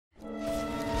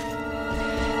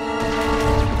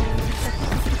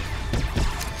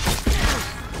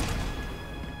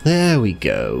There we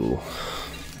go.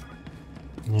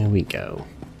 There we go.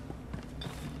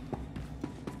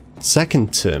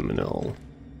 Second terminal.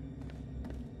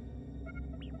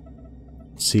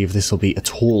 See if this will be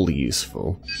at all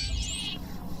useful.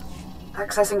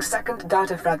 Accessing second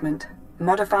data fragment.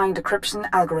 Modifying decryption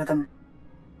algorithm.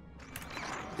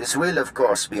 This will, of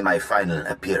course, be my final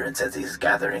appearance at these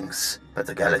gatherings, but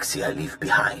the galaxy I leave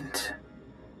behind.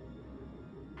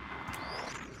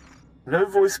 No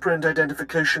voice print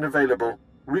identification available.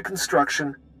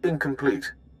 Reconstruction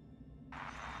incomplete.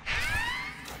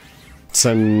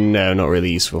 So, no, not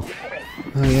really useful.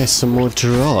 Oh yes, some more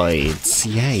droids.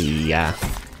 Yay.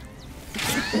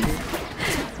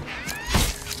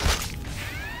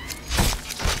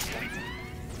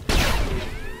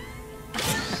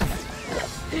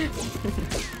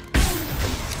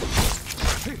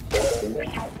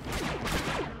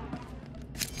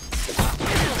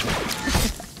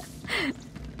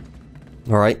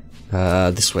 Alright,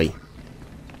 this way.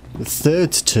 The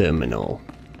third terminal.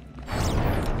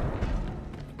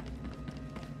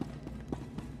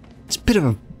 It's a bit of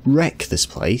a wreck, this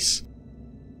place.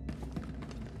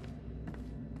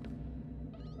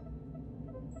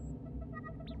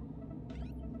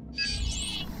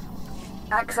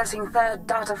 Accessing third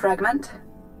data fragment.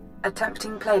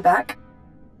 Attempting playback.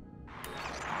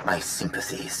 My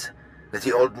sympathies. With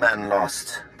the old man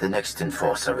lost, the next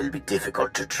enforcer will be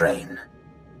difficult to train.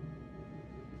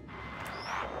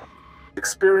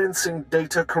 Experiencing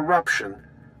data corruption.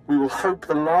 We will hope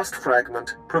the last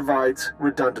fragment provides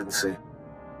redundancy.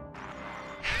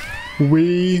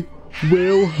 We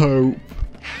will hope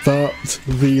that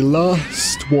the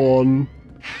last one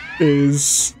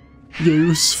is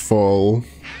useful.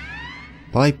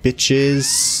 Bye,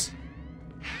 bitches.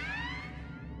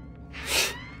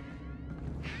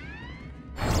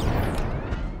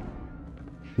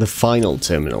 The final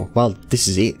terminal. Well, this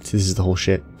is it. This is the whole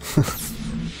shit.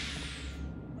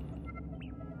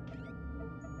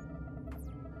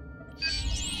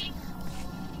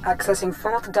 Accessing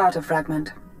fourth data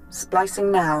fragment.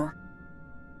 Splicing now.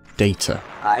 Data.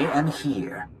 I am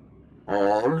here.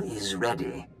 All is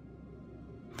ready.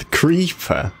 The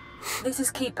Creeper. This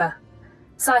is Keeper.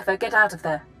 Cypher, get out of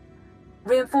there.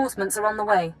 Reinforcements are on the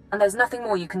way, and there's nothing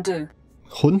more you can do.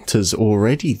 Hunter's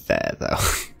already there, though.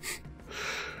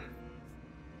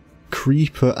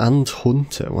 Creeper and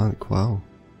Hunter. Wow.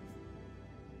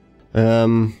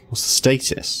 What's the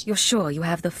status? You're sure you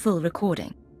have the full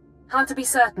recording? Hard to be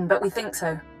certain, but we think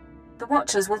so. The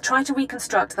Watchers will try to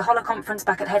reconstruct the holoconference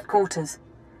back at headquarters.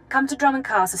 Come to Drummond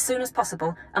Cars as soon as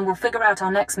possible, and we'll figure out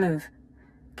our next move.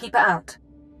 Keep it out.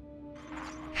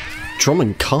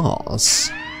 Drummond Cars?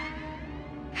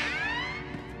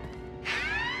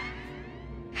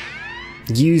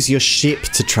 Use your ship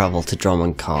to travel to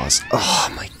Drummond Cars.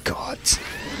 Oh my god.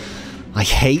 I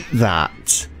hate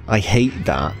that. I hate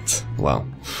that. Well,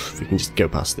 if we can just go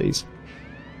past these.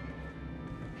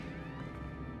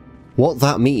 What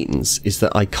that means is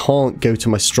that I can't go to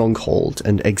my stronghold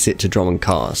and exit to Drummond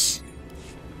Cars.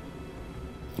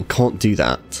 I can't do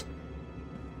that.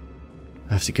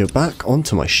 I have to go back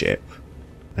onto my ship.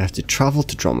 I have to travel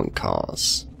to Drummond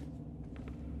Cars.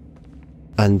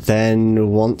 And then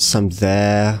once I'm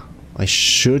there, I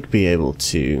should be able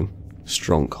to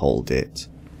stronghold it.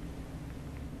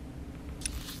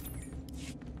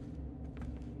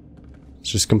 It's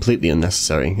just completely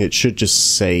unnecessary. It should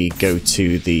just say go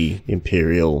to the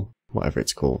Imperial, whatever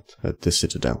it's called, at the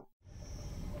Citadel.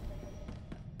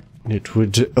 It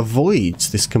would avoid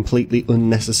this completely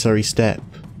unnecessary step.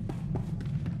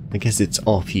 I guess it's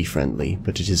RP friendly,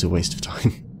 but it is a waste of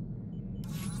time.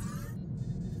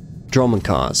 Drummond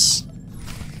Cars.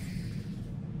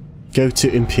 Go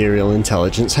to Imperial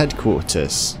Intelligence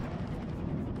Headquarters.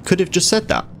 Could have just said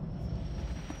that.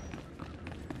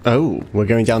 Oh, we're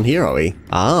going down here, are we?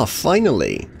 Ah,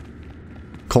 finally!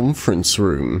 Conference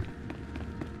room.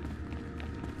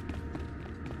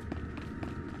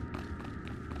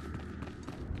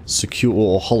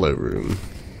 Secure hollow room.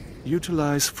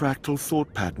 Utilize fractal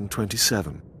thought pattern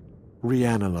 27.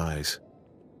 Reanalyze.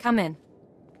 Come in.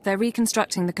 They're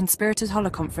reconstructing the conspirators'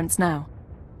 holoconference now.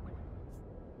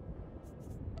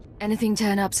 Anything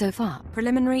turn up so far?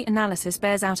 Preliminary analysis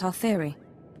bears out our theory.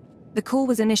 The call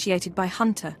was initiated by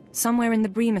Hunter, somewhere in the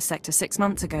Bremer sector 6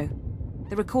 months ago.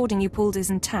 The recording you pulled is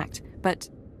intact, but...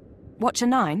 Watcher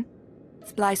 9?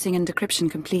 Splicing and decryption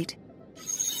complete.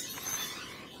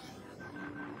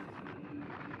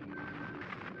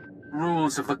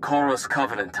 Rules of the Chorus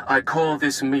Covenant. I call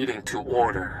this meeting to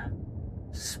order.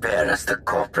 Spare us the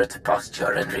corporate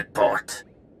posture and report.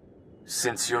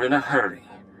 Since you're in a hurry,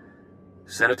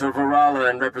 Senator Varala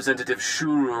and Representative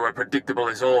Shuru are predictable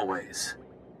as always.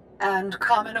 And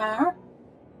Commodore?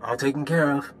 All taken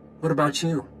care of. What about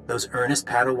you? Those earnest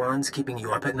Padawans keeping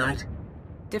you up at night?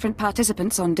 Different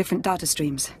participants on different data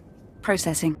streams.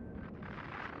 Processing.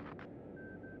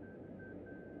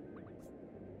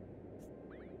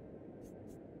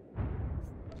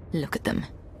 Look at them.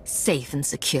 Safe and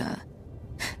secure.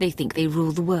 They think they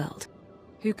rule the world.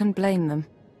 Who can blame them?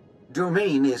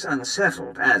 Domain is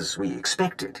unsettled, as we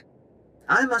expected.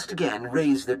 I must again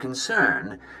raise the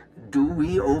concern. Do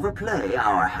we overplay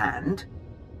our hand?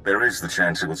 There is the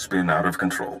chance it will spin out of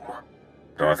control.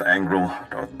 Darth Angral,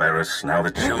 Darth Barris, now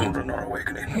the children are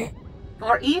awakening.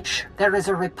 For each, there is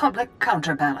a Republic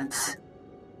counterbalance.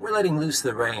 We're letting loose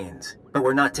the reins, but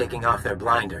we're not taking off their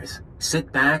blinders.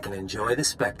 Sit back and enjoy the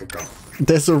spectacle.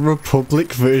 There's a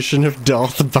Republic version of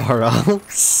Darth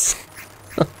Barris.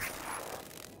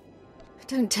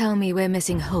 Don't tell me we're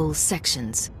missing whole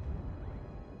sections.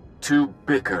 To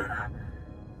bicker.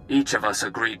 Each of us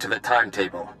agreed to the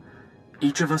timetable.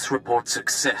 Each of us reports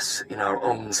success in our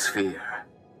own sphere.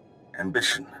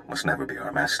 Ambition must never be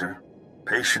our master.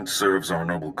 Patience serves our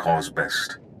noble cause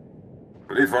best.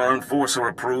 But if our enforcer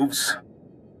approves...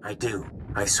 I do,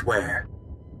 I swear.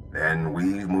 Then we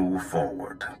move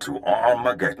forward to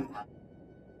Armageddon.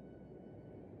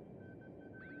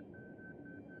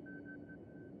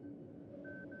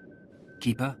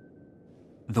 Keeper,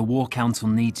 the War Council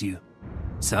needs you.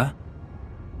 Sir?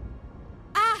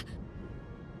 Ah!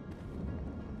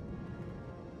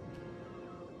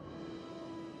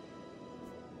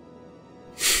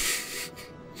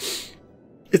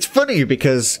 It's funny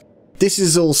because this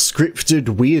is all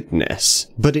scripted weirdness,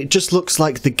 but it just looks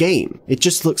like the game. It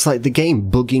just looks like the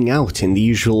game bugging out in the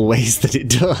usual ways that it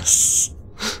does.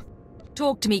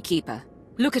 Talk to me, Keeper.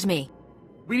 Look at me.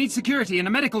 We need security and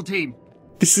a medical team.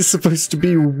 This is supposed to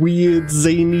be weird,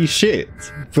 zany shit,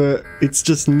 but it's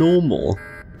just normal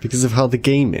because of how the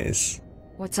game is.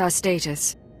 What's our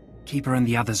status? Keeper and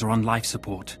the others are on life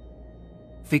support.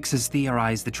 Fixers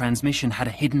theorized the transmission had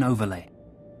a hidden overlay.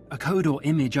 A code or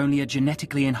image only a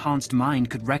genetically enhanced mind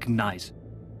could recognize.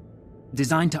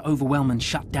 Designed to overwhelm and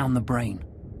shut down the brain.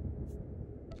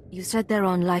 You said they're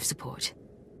on life support.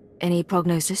 Any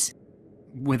prognosis?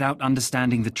 Without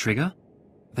understanding the trigger,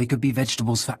 they could be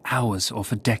vegetables for hours or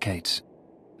for decades.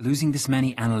 Losing this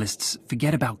many analysts,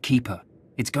 forget about Keeper.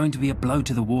 It's going to be a blow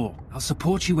to the war. I'll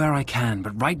support you where I can,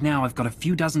 but right now I've got a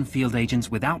few dozen field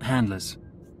agents without handlers.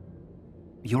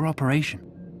 Your operation.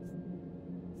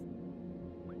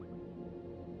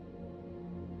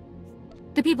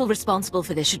 The people responsible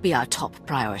for this should be our top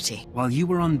priority. While you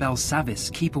were on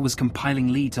Belsavis, Keeper was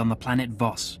compiling leads on the planet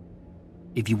Voss.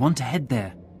 If you want to head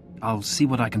there, I'll see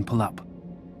what I can pull up.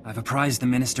 I've apprised the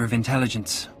Minister of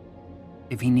Intelligence.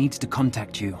 If he needs to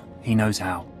contact you, he knows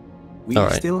how. We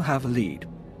still have a lead.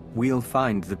 We'll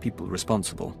find the people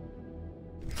responsible.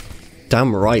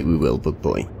 Damn right we will, bug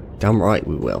boy. Damn right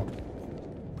we will.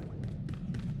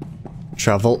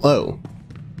 Travel O.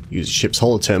 Use a ship's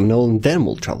holoterminal and then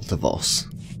we'll travel to Voss.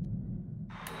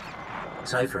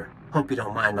 Cypher, hope you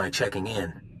don't mind my checking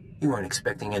in. You weren't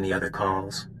expecting any other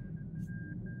calls?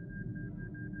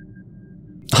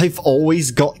 I've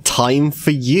always got time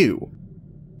for you.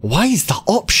 Why is the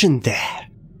option there?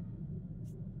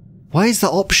 Why is the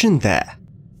option there?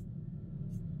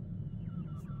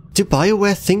 Do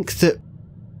BioWare think that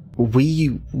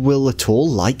we will at all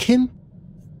like him?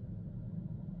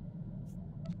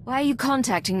 Why are you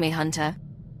contacting me, Hunter?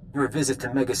 Your visit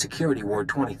to Mega Security Ward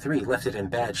 23 left it in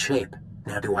bad shape.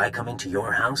 Now do I come into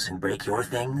your house and break your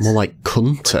things? More like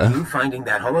Kunter. You finding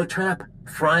that holotrap?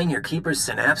 Frying your keeper's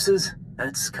synapses?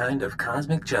 That's kind of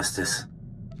cosmic justice.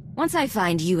 Once I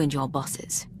find you and your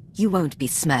bosses, you won't be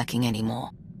smirking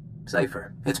anymore.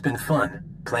 Cypher, it's been fun.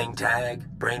 Playing tag,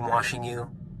 brainwashing you.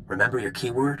 Remember your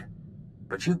keyword?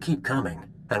 But you keep coming,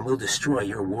 and we'll destroy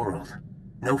your world.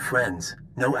 No friends,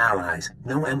 no allies,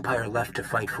 no empire left to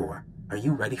fight for. Are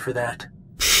you ready for that?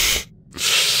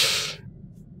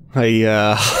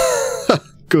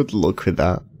 Good luck with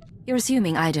that. You're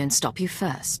assuming I don't stop you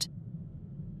first.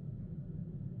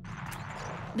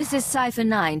 This is Cypher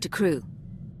 9 to crew.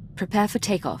 Prepare for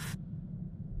takeoff.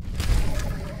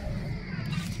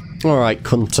 Alright,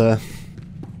 Kunter.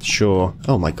 Sure.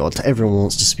 Oh my god, everyone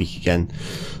wants to speak again.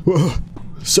 Whoa,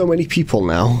 so many people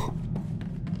now.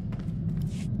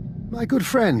 My good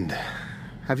friend,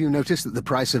 have you noticed that the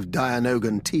price of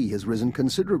Dianogan tea has risen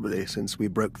considerably since we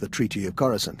broke the Treaty of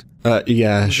Coruscant?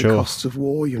 Yeah, sure. The costs of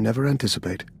war you never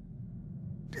anticipate.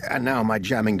 And now my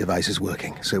jamming device is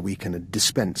working, so we can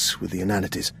dispense with the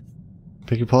inanities.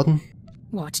 Beg your pardon?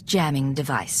 What jamming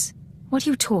device? What are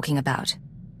you talking about?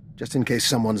 just in case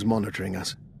someone's monitoring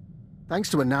us. Thanks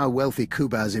to a now wealthy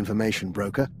Kubaz information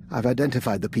broker, I've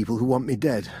identified the people who want me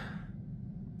dead.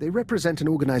 They represent an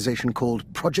organization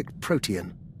called Project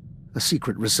Protean, a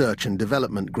secret research and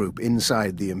development group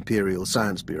inside the Imperial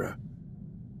Science Bureau.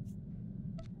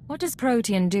 What does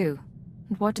Protean do?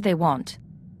 And what do they want?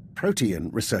 Protean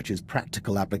researches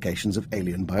practical applications of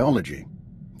alien biology.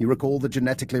 You recall the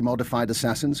genetically modified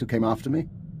assassins who came after me?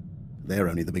 They're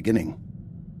only the beginning.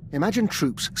 Imagine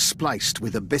troops spliced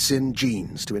with Abyssin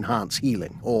genes to enhance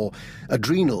healing, or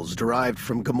adrenals derived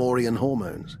from Gamorrean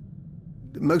hormones.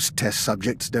 Most test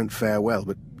subjects don't fare well,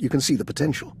 but you can see the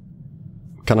potential.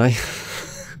 Can I?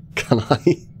 Can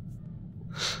I?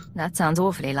 That sounds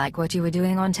awfully like what you were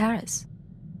doing on Terrace.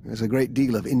 There's a great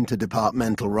deal of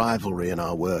interdepartmental rivalry in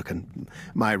our work, and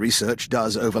my research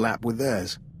does overlap with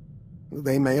theirs.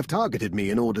 They may have targeted me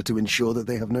in order to ensure that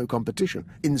they have no competition,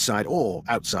 inside or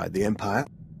outside the Empire.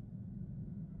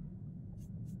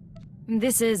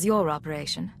 This is your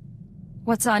operation.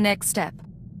 What's our next step?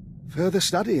 Further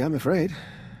study, I'm afraid.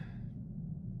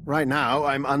 Right now,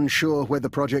 I'm unsure where the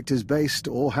project is based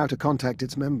or how to contact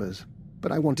its members,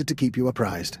 but I wanted to keep you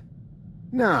apprised.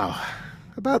 Now,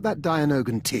 about that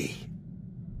Dianogan tea.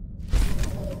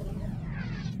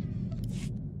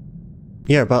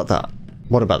 Yeah, about that.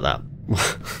 What about that?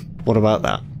 What about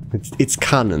that? It's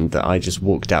canon that I just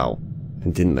walked out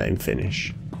and didn't let him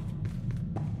finish.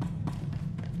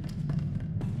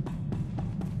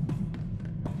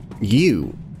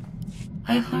 You.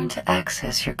 I've learned to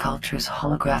access your culture's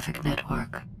holographic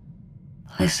network.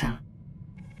 Listen.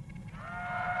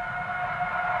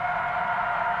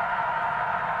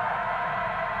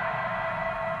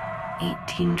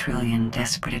 $18 trillion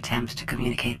desperate attempts to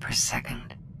communicate per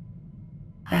second.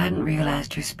 I hadn't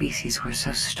realized your species were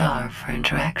so starved for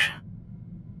interaction.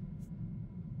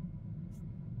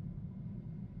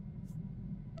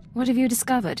 What have you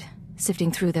discovered,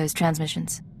 sifting through those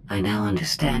transmissions? I now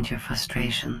understand your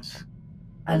frustrations.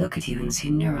 I look at you and see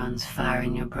neurons fire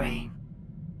in your brain.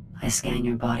 I scan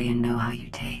your body and know how you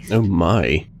taste. Oh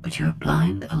my. But you're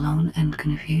blind, alone, and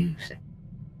confused.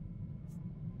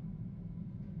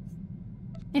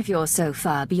 If you're so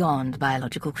far beyond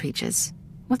biological creatures,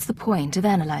 what's the point of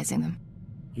analyzing them?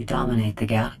 You dominate the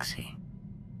galaxy.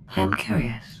 I'm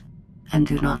curious, and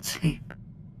do not sleep.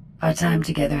 Our time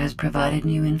together has provided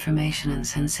new information and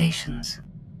sensations.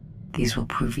 These will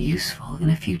prove useful in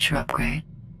a future upgrade.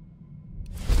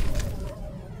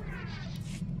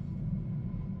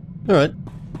 Alright.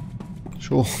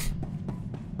 Sure.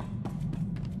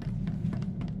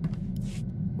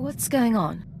 What's going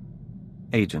on?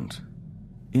 Agent,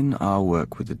 in our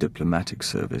work with the diplomatic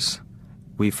service,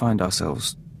 we find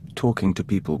ourselves talking to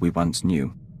people we once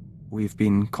knew. We've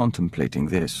been contemplating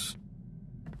this.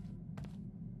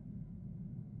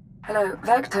 Hello,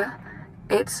 Vector.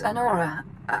 It's Honora.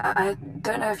 I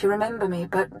don't know if you remember me,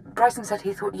 but Bryson said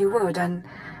he thought you would, and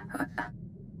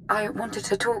I wanted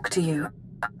to talk to you.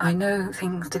 I know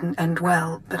things didn't end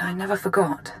well, but I never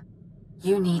forgot.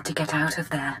 You need to get out of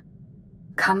there.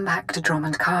 Come back to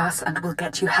Drummond Cars and we'll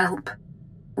get you help.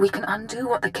 We can undo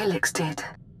what the Killiks did.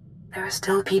 There are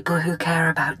still people who care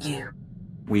about you.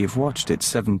 We've watched it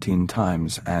 17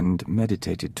 times and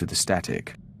meditated to the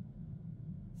static.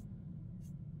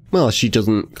 Well, she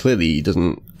clearly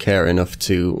doesn't care enough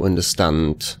to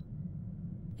understand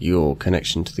your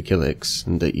connection to the Killiks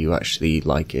and that you actually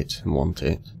like it and want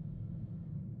it.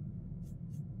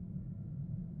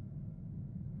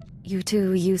 You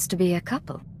two used to be a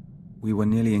couple. We were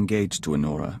nearly engaged to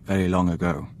Honora very long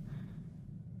ago.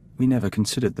 We never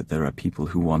considered that there are people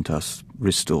who want us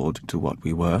restored to what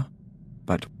we were.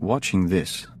 But watching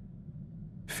this,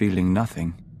 feeling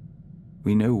nothing,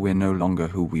 we know we're no longer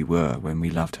who we were when we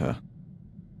loved her.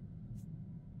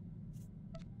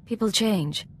 People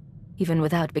change, even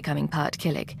without becoming part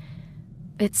Killik.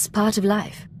 It's part of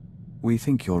life. We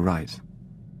think you're right,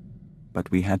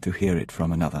 but we had to hear it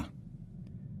from another.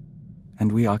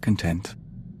 And we are content.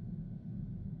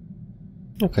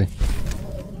 Okay.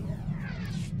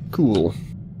 Cool.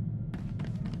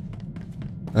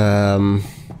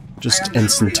 Just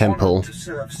Ensign Temple. To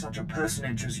serve such a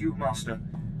personage as you, Master.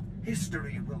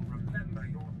 History will remember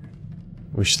your name.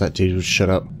 Wish that dude would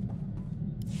shut up.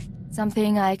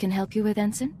 Something I can help you with,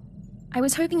 Ensign? I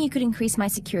was hoping you could increase my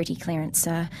security clearance,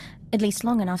 sir. At least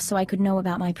long enough so I could know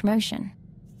about my promotion.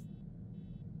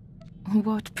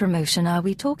 What promotion are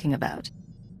we talking about?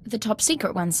 The top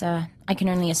secret one, sir. I can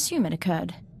only assume it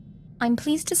occurred. I'm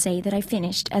pleased to say that I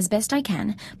finished, as best I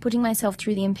can, putting myself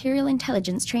through the Imperial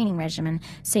intelligence training regimen,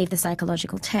 save the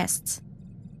psychological tests.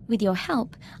 With your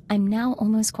help, I'm now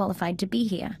almost qualified to be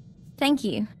here. Thank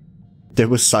you. There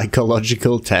were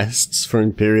psychological tests for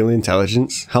Imperial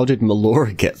intelligence. How did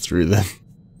Melora get through them?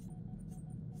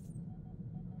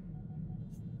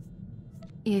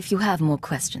 If you have more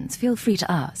questions, feel free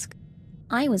to ask.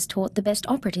 I was taught the best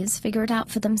operatives figure it out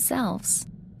for themselves.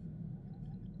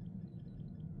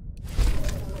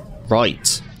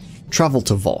 Right. Travel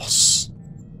to Voss.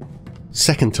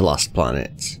 Second to last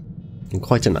planet. And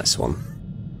quite a nice one.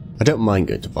 I don't mind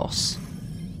going to Voss.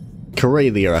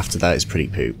 Coralia after that is pretty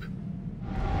poop.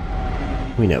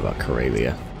 We know about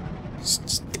Coralia. It's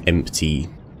just empty,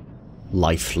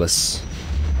 lifeless.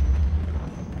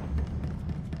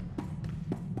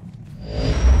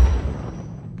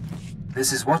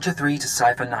 This is Watcher 3 to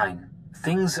Cipher 9.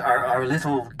 Things are a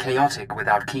little chaotic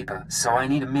without Keeper, so I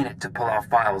need a minute to pull our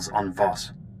files on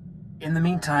Voss. In the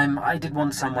meantime, I did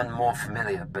want someone more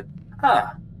familiar, but...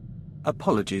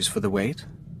 Apologies for the wait.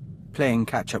 Playing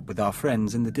catch-up with our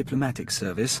friends in the diplomatic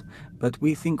service, but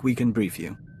we think we can brief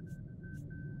you.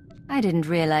 I didn't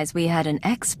realize we had an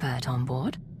expert on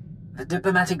board. The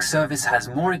diplomatic service has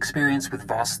more experience with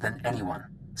Voss than anyone.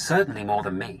 Certainly more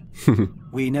than me.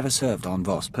 We never served on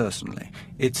Voss personally.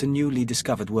 It's a newly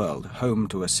discovered world, home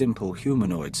to a simple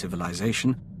humanoid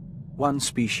civilization. One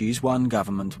species, one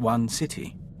government, one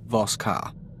city.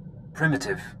 Voss-Ka.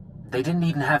 Primitive. They didn't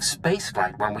even have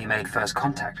spaceflight when we made first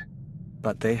contact.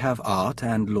 But they have art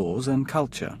and laws and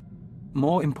culture.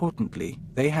 More importantly,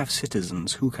 they have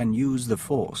citizens who can use the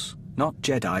Force. Not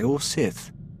Jedi or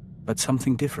Sith, but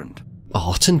something different.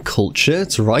 Art and culture?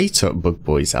 It's right up Bug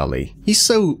Boy's alley. He's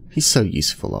so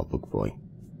useful, our Bug Boy.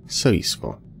 So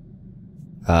useful.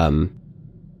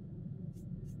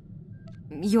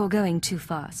 You're going too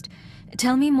fast.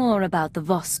 Tell me more about the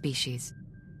Voss species.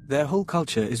 Their whole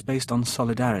culture is based on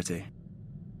solidarity,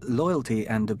 loyalty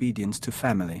and obedience to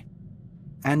family,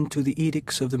 and to the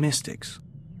edicts of the mystics.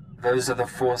 Those are the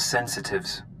Force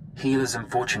sensitives, healers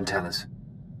and fortune tellers.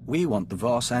 We want the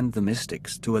Voss and the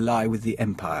mystics to ally with the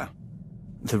Empire.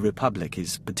 The Republic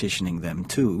is petitioning them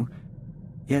too,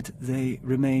 yet they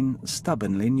remain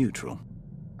stubbornly neutral.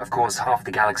 Of course, half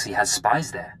the galaxy has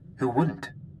spies there. Who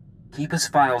wouldn't? Keeper's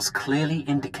files clearly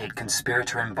indicate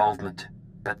conspirator involvement,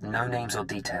 but no names or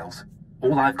details.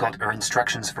 All I've got are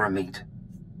instructions for a meet.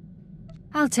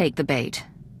 I'll take the bait.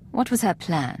 What was her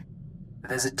plan?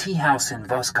 There's a tea house in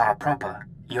Voss-Ka proper.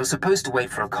 You're supposed to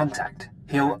wait for a contact.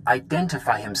 He'll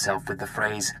identify himself with the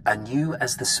phrase, anew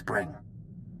as the spring.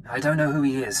 I don't know who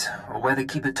he is, or whether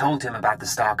Keeper told him about the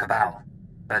Star Cabal,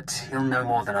 but he'll know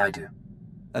more than I do.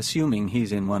 Assuming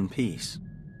he's in one piece.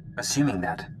 Assuming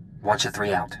that, Watcher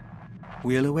 3 out.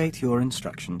 We'll await your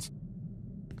instructions.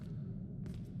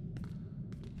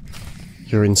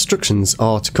 Your instructions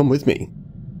are to come with me.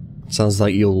 Sounds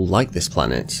like you'll like this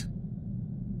planet.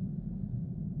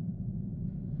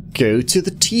 Go to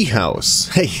the tea house.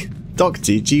 Hey,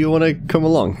 Doctor, do you want to come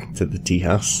along to the tea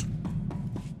house?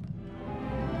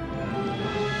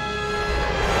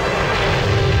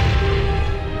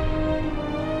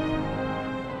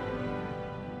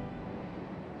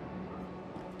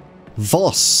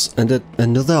 Voss and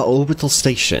another orbital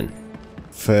station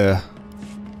for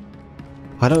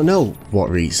I don't know what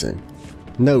reason.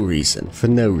 No reason. For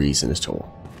no reason at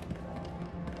all.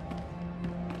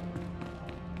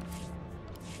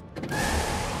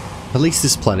 At least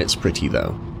this planet's pretty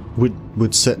though.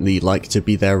 Would certainly like to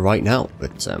be there right now,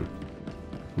 but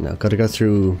no, gotta go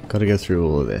through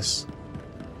all of this.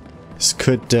 This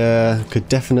could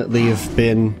definitely have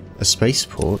been a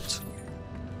spaceport.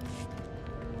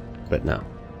 But no.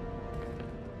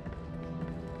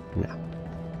 No.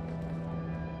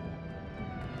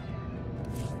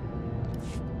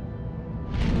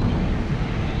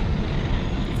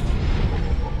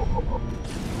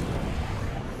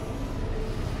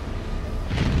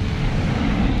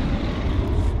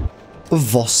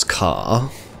 Voss-Ka.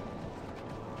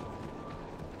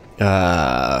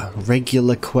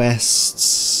 Regular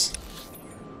quests.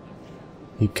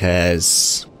 Who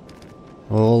cares?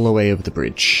 All the way over the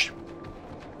bridge.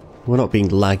 We're not being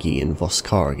laggy in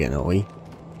Voss-Ka again, are we?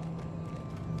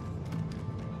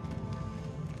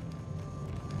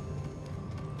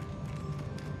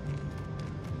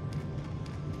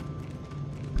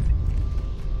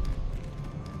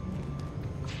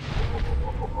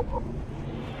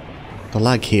 The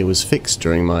lag here was fixed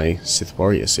during my Sith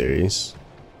Warrior series.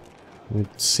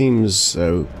 It seems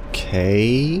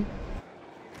okay.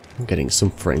 I'm getting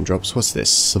some frame drops. What's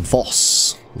this? A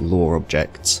Voss lore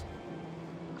object.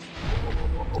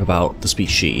 About the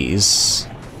species.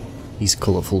 These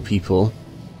colourful people.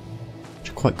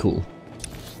 Which are quite cool.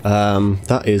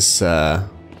 That is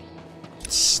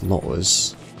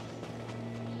Snotters.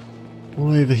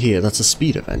 All over here, that's a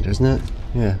speed event, isn't it?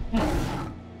 Yeah.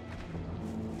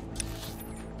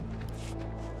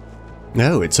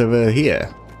 No, it's over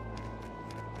here.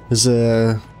 There's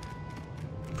a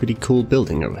pretty cool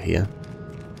building over here.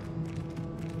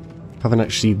 Haven't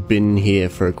actually been here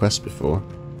for a quest before.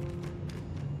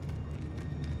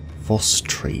 Voss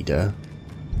Trader.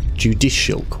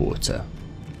 Judicial Quarter.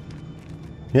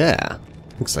 Yeah.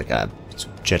 Looks like a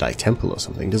Jedi temple or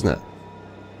something, doesn't it?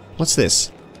 What's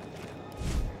this?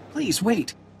 Please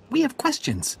wait. We have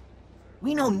questions.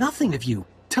 We know nothing of you.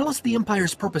 Tell us the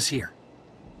Empire's purpose here.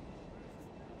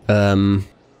 The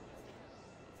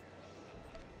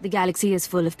galaxy is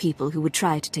full of people who would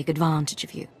try to take advantage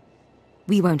of you.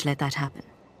 We won't let that happen.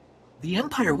 The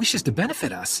Empire wishes to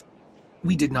benefit us.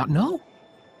 We did not know.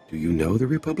 Do you know the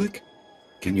Republic?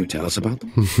 Can you tell us about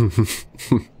them?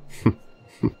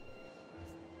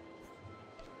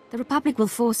 The Republic will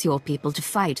force your people to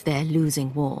fight their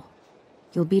losing war.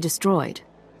 You'll be destroyed.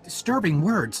 Disturbing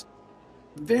words.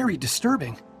 Very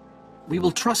disturbing. We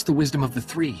will trust the wisdom of the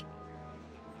three.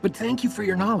 But thank you for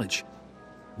your knowledge.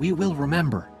 We will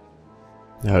remember.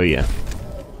 Oh yeah.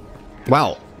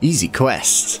 Wow, easy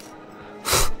quest.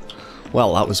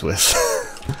 Well, that was worth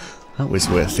that was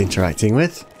worth interacting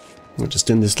with. We're just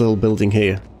in this little building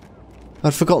here.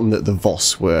 I'd forgotten that the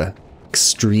Voss were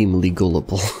extremely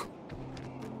gullible.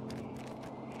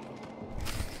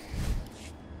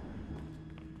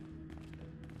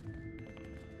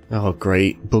 Oh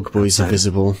great, Bug Boy's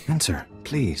invisible. Enter,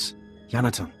 please.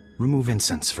 Yanaton, remove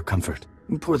incense for comfort.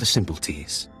 And pour the simple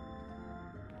teas.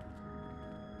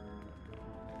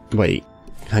 Wait,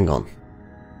 hang on.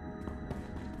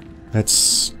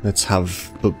 Let's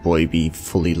have Bug Boy be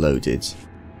fully loaded.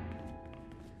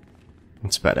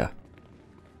 It's better.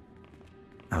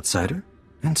 Outsider,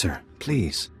 enter,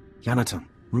 please. Yanaton,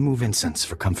 remove incense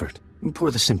for comfort. And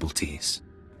pour the simple teas.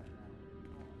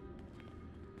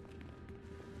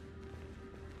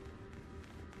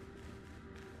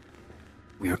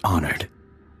 We're honored.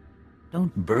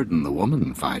 Don't burden the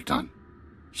woman, 5-ton.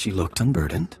 She looked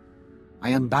unburdened. I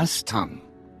am bas-ton.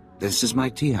 This is my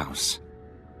tea house.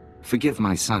 Forgive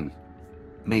my son.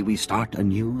 May we start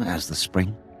anew as the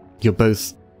spring? You're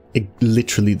both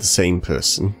literally the same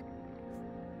person.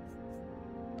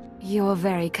 You're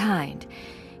very kind.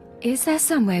 Is there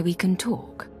somewhere we can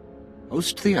talk?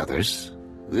 Host the others.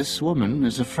 This woman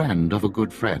is a friend of a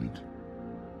good friend.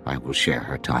 I will share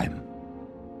her time.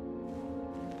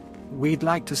 We'd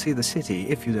like to see the city,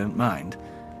 if you don't mind.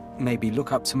 Maybe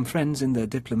look up some friends in the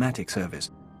diplomatic service.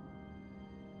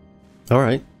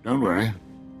 Alright. Don't worry.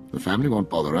 The family won't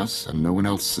bother us, and no one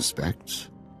else suspects.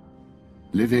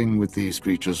 Living with these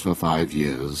creatures for 5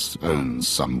 years earns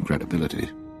some credibility.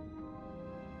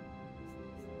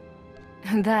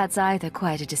 That's either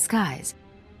quite a disguise,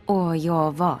 or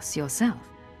you're Voss yourself.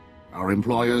 Our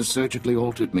employers surgically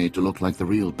altered me to look like the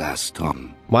real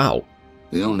bas-ton. Wow.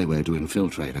 The only way to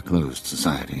infiltrate a closed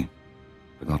society.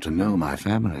 I got to know my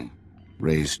family,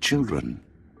 raise children,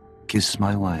 kiss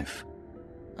my wife.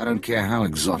 I don't care how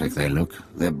exotic they look,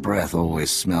 their breath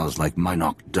always smells like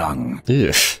Minok dung.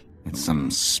 Ugh. It's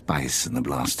some spice in the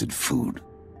blasted food.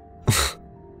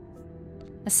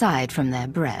 Aside from their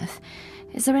breath,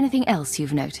 is there anything else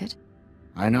you've noted?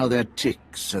 I know their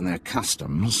tics and their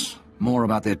customs, more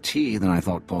about their tea than I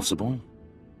thought possible.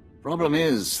 Problem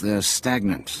is, they're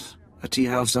stagnant. A tea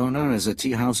house owner is a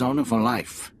tea house owner for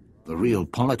life. The real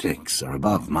politics are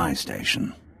above my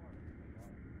station.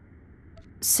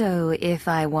 So, if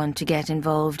I want to get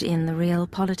involved in the real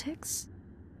politics?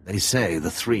 They say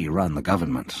the three run the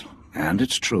government, and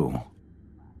it's true.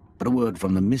 But a word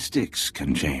from the mystics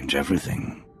can change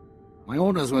everything. My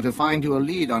orders were to find you a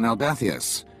lead on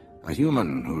Albathius, a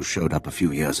human who showed up a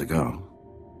few years ago.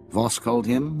 Voss called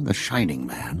him the Shining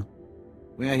Man.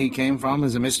 Where he came from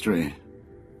is a mystery.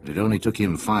 But it only took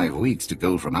him 5 weeks to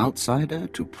go from outsider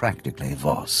to practically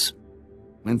Voss.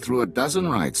 Went through a dozen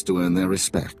rites to earn their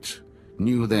respect.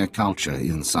 Knew their culture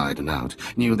inside and out.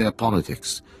 Knew their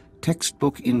politics.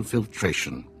 Textbook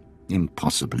infiltration.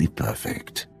 Impossibly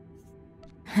perfect.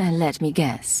 Let me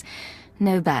guess.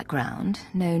 No background,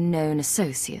 no known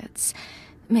associates.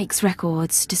 Makes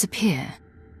records disappear.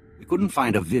 We couldn't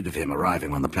find a vid of him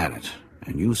arriving on the planet,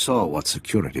 and you saw what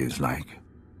security is like.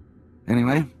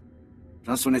 Anyway,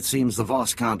 just when it seems the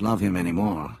Voss can't love him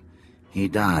anymore, he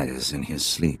dies in his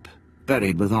sleep,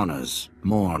 buried with honors,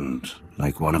 mourned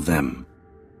like one of them.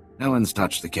 No one's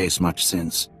touched the case much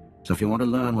since, so if you want to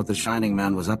learn what the Shining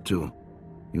Man was up to,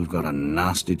 you've got a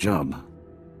nasty job.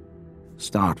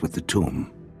 Start with the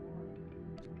tomb.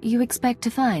 You expect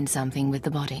to find something with the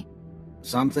body?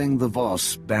 Something the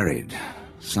Voss buried.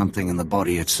 Something in the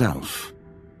body itself.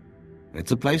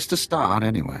 It's a place to start,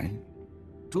 anyway.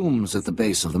 Tomb's at the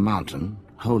base of the mountain,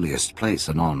 holiest place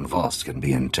a non-Voss can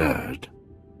be interred.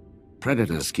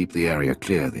 Predators keep the area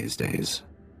clear these days.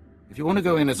 If you want to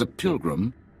go in as a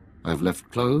pilgrim, I've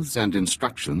left clothes and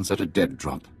instructions at a dead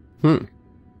drop.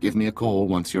 Give me a call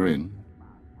once you're in.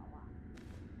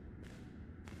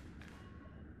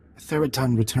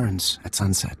 Theriton returns at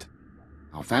sunset.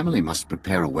 Our family must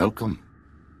prepare a welcome.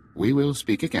 We will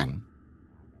speak again.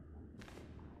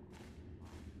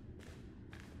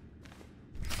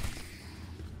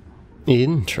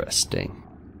 Interesting.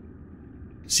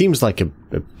 Seems like a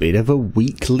bit of a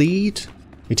weak lead.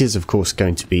 It is, of course,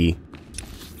 going to be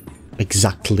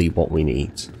exactly what we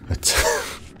need, but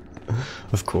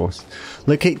of course.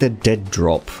 Locate the dead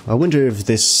drop. I wonder if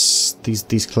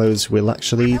these clothes will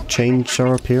actually change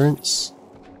our appearance.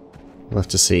 We'll have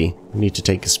to see. We need to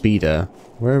take a speeder.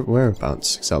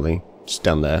 Whereabouts exactly? Just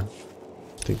down there.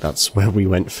 I think that's where we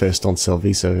went first on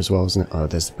Selviso as well, isn't it? Oh,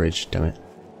 there's the bridge. Damn it.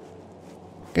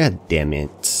 God damn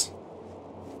it.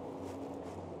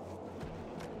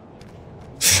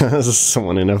 There's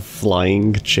someone in a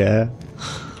flying chair.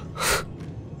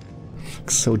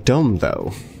 Looks so dumb,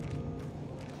 though.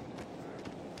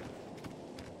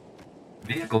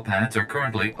 Vehicle pads are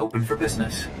currently open for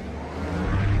business.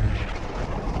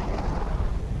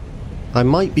 I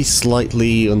might be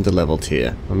slightly underleveled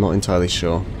here. I'm not entirely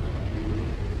sure.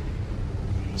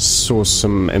 Saw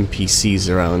some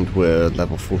NPCs around were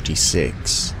level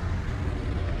 46.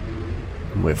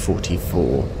 And we're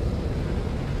 44.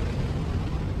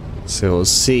 So we'll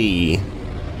see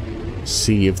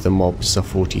if the mobs are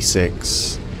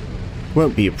 46.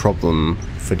 Won't be a problem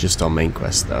for just our main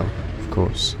quest though, of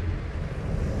course.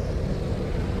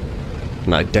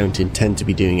 And I don't intend to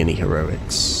be doing any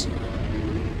heroics.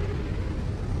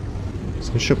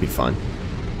 So it should be fine.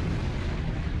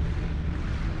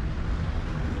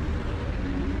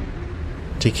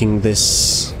 Taking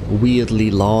this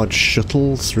weirdly large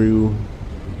shuttle through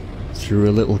a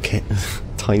little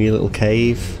tiny little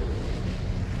cave.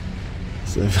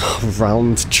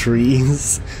 Round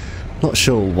trees. Not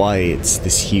sure why it's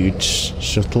this huge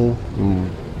shuttle and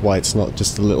why it's not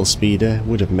just a little speeder.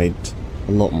 Would have made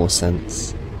a lot more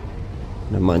sense.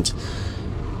 Never mind.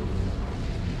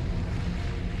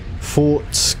 Fort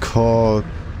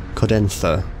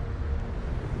Codentha.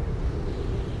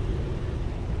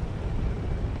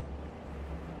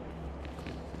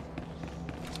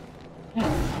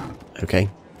 Okay.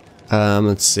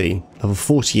 Let's see. Level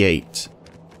 48.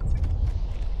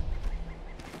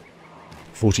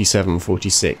 47,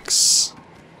 46.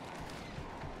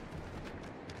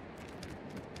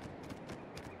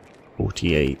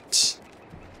 48.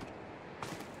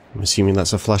 I'm assuming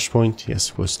that's a flashpoint. Yes,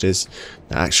 of course it is.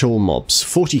 The actual mobs.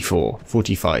 44,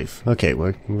 45. Okay,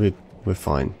 we're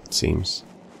fine, it seems.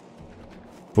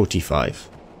 45.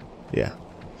 Yeah.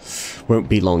 Won't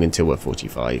be long until we're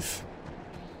 45.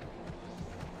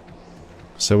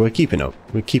 So we're keeping up.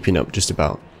 We're keeping up just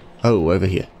about. Oh, over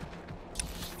here.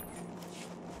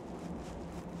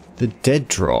 The dead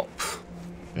drop.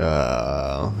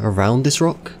 Around this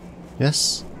rock?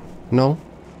 Yes? No?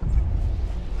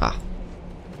 Ah.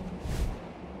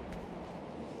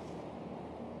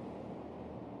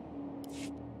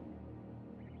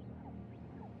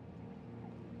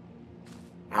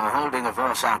 You're holding a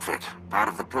Voss outfit, part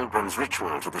of the pilgrim's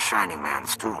ritual to the Shining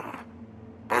Man's tomb.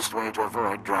 Best way to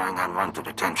avoid drawing unwanted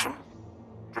attention.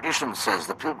 Tradition says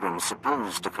the pilgrim's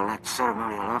supposed to collect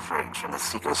ceremonial offerings from the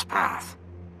Seeker's path.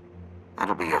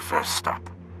 That'll be your first stop.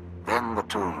 Then the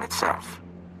tomb itself.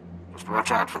 Just watch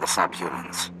out for the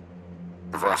subhumans.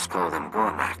 The Voss call them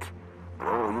Gornak, but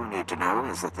all you need to know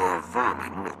is that they're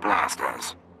vermin with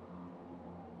blasters.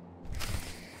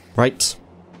 Right.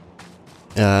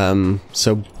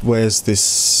 So where's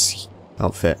this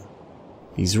outfit?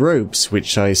 These robes,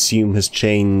 which I assume has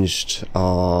changed,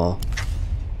 are...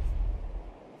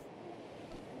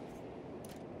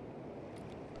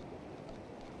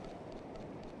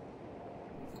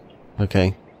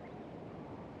 Okay.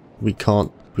 We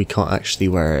can't actually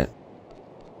wear it.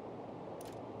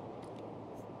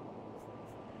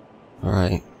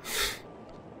 Alright.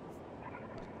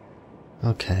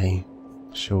 Okay.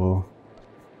 Sure.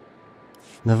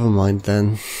 Never mind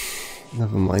then.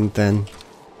 Never mind then.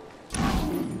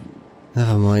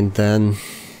 Never mind then.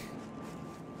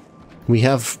 We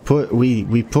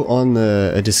put on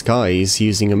a disguise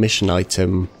using a mission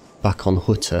item back on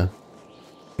Hutter.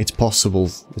 It's possible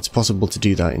to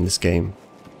do that in this game.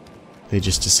 They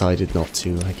just decided not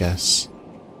to, I guess.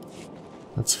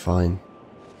 That's fine.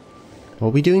 What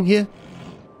are we doing here?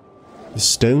 The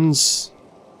stones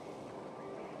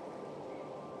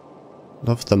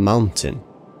of the mountain.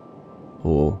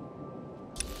 Or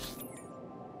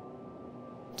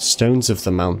Stones of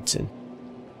the mountain.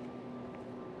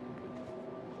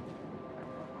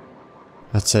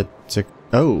 That's a...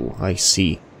 Oh, I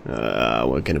see.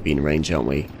 We're gonna be in range, aren't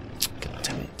we? God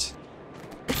damn it.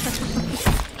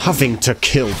 Having to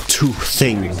kill two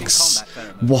things.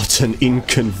 What an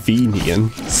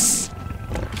inconvenience.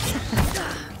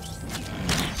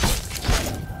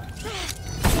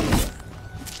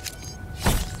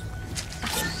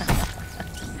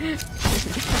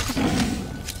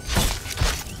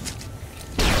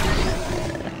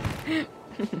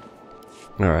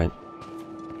 Alright.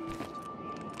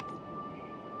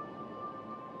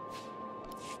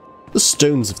 The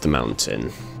stones of the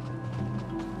mountain.